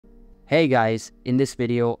Hey guys, in this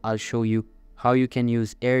video I'll show you how you can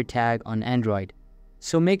use AirTag on Android.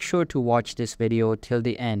 So make sure to watch this video till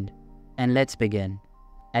the end, and let's begin.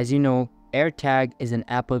 As you know, AirTag is an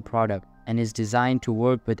Apple product and is designed to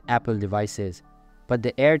work with Apple devices. But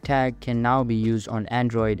the AirTag can now be used on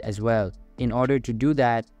Android as well. In order to do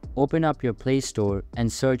that, open up your Play Store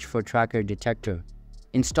and search for Tracker Detector.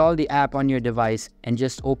 Install the app on your device and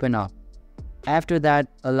just open up. After that,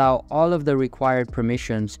 allow all of the required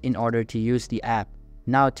permissions in order to use the app.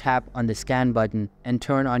 Now tap on the scan button and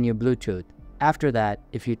turn on your Bluetooth. After that,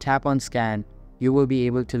 if you tap on scan, you will be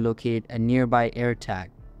able to locate a nearby AirTag.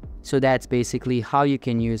 So that's basically how you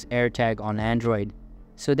can use AirTag on Android.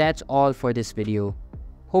 So that's all for this video.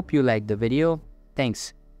 Hope you liked the video.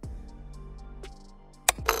 Thanks.